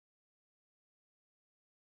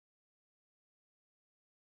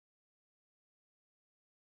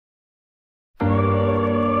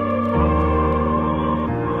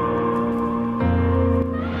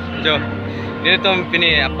Jo. Dito tong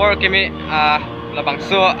pini por kami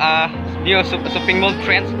labanso new shopping mall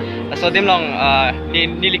trends. So dim long ni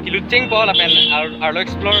kilucing po lapen arlo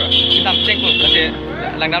explore kita ceng po kasi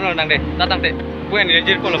langdam long nang de datang de. Bukan ni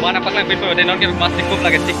jir ko lo mana pak lang pin po de non ke mas tik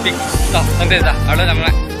lagi tik tik. So nang de da arlo nang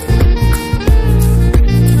na.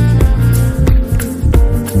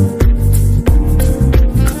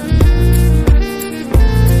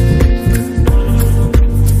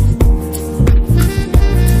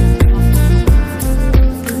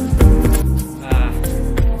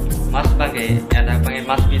 Ada panggil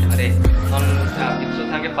mas bit ada non itu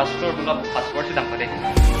sangat paspor belum paspor sedang pada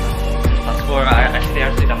paspor SDR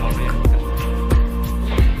sedang mau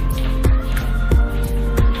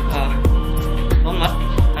non mas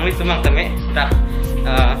angli semang teme dah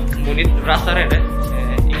munit rasa ada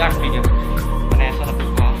ingat video mana salah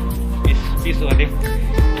bis ada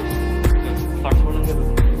paspor nanti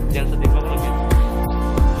jangan sedih lagi.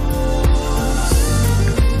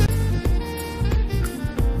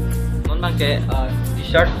 Pakai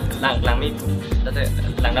t-shirt lang mi tapi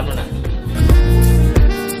lang dam na.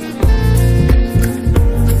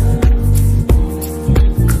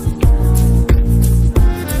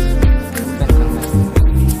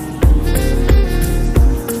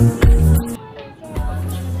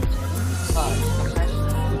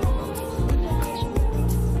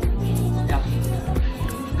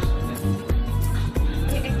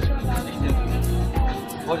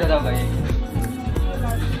 Oh, dah dah baik.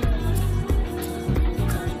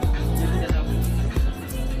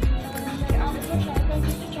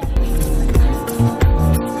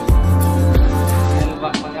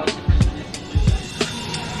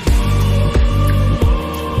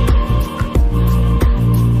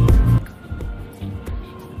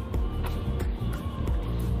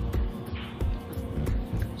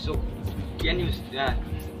 So, can you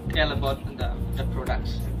tell about the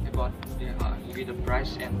products, about maybe the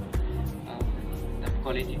price and the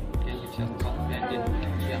quality? Can you tell about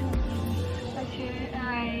yeah. Okay,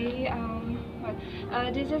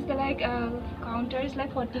 this is like counters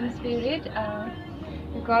like for Team Spirit.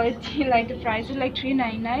 The quality like the price is like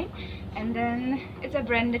 $3.99, and then it's a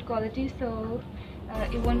branded quality, so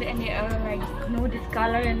it won't be any like no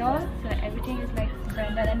discolor and all. So everything is like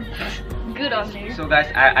branded and good on there. So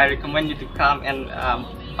guys, I recommend you to come and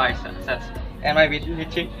buy sets. Am I with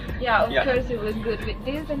cheap? Yeah, of course it was good with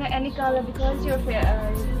this and any color because your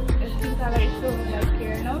skin color is so like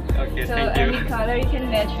here, no? Okay, so thank you. Any color you can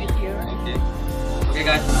match with your. Okay. Okay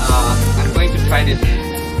guys, I'm going to try this.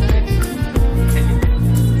 Thank you.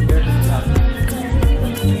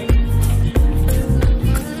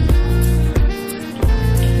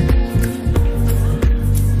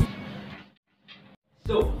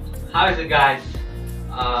 So, how is it guys?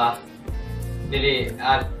 Jadi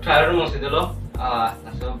trailer mo sih dulu.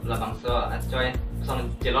 Naso labanso coy. Son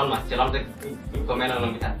jelon tu komen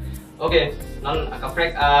orang kita. Okay, non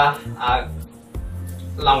kaprek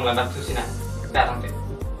long laban susina. Datang deh.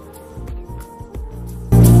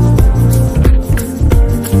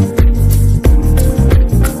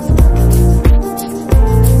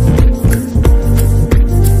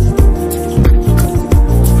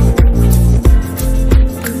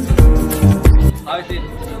 How is it?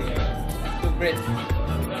 Look great.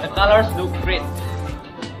 The colors look great.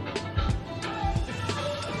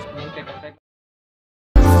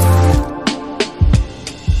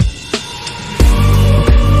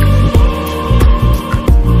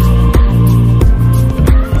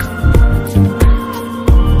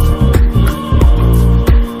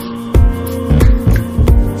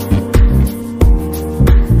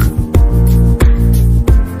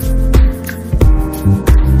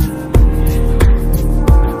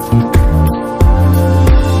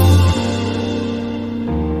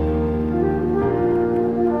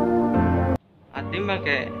 Timbang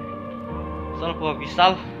ke soal po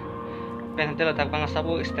visal penanti letak bang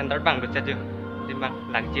sabu standard bang becet jo timbang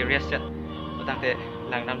luxurious set utang te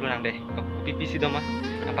lang nam lunang deh PPC doma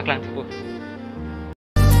apa klang tuh.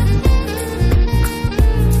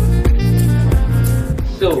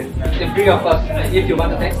 So the three of us, if you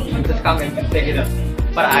want to take, you just come and take it up,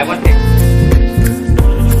 but I want take.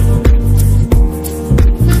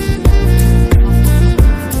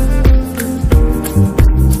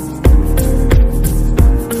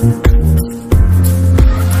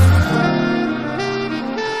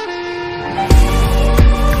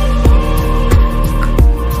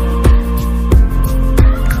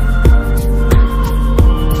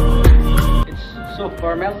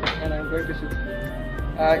 Formal, and I'm going to shoot.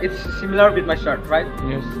 It's similar with my shirt, right?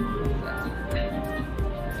 Yes.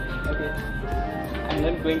 Okay. I'm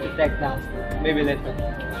not going to tag now. Maybe later.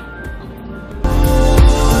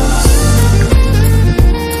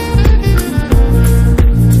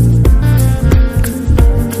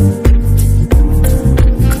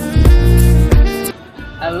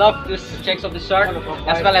 of this checks of the shirt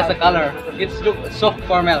as well as the color. It's look so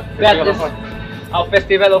formal. That is our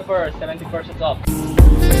festival offer 70% off.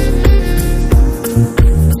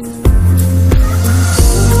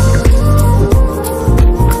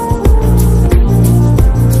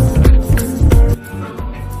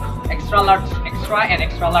 Extra large, extra and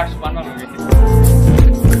extra large one.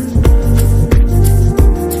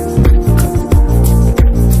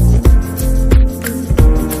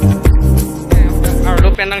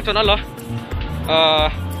 Penang channel lo,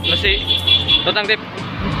 masih datang deh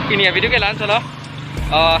ini ya video kelan chalo,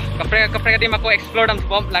 kapre kapre kadi mako explore dam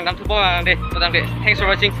tupom lang dam tupom deh datang deh. Thanks for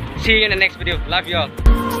watching. See you in the next video. Love you all.